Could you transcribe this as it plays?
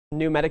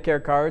New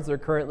Medicare cards are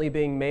currently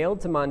being mailed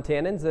to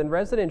Montanans, and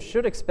residents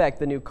should expect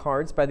the new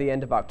cards by the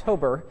end of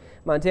October.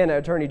 Montana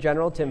Attorney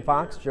General Tim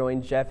Fox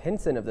joined Jeff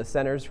Hinson of the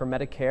Centers for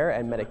Medicare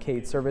and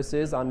Medicaid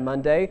Services on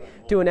Monday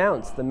to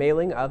announce the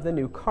mailing of the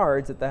new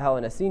cards at the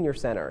Helena Senior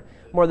Center.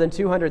 More than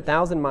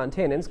 200,000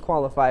 Montanans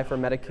qualify for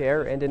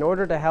Medicare, and in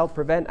order to help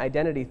prevent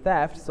identity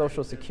theft,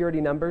 Social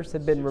Security numbers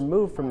have been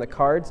removed from the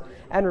cards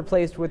and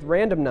replaced with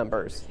random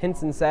numbers.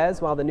 Hinson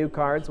says while the new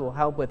cards will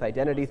help with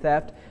identity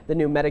theft, the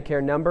new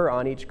Medicare number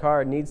on each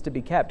card needs to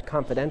be kept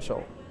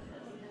confidential.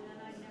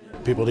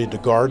 People need to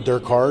guard their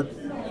card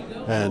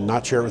and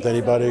not share it with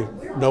anybody.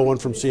 No one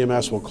from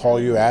CMS will call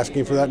you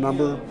asking for that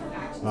number.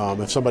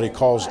 If somebody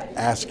calls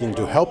asking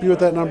to help you with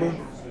that number,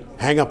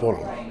 hang up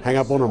on them. Hang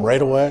up on them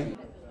right away.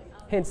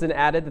 Hinson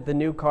added that the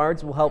new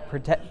cards will help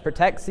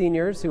protect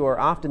seniors who are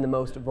often the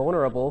most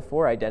vulnerable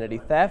for identity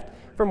theft.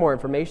 For more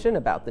information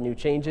about the new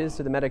changes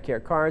to the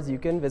Medicare cards, you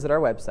can visit our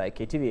website,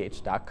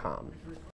 ktvh.com.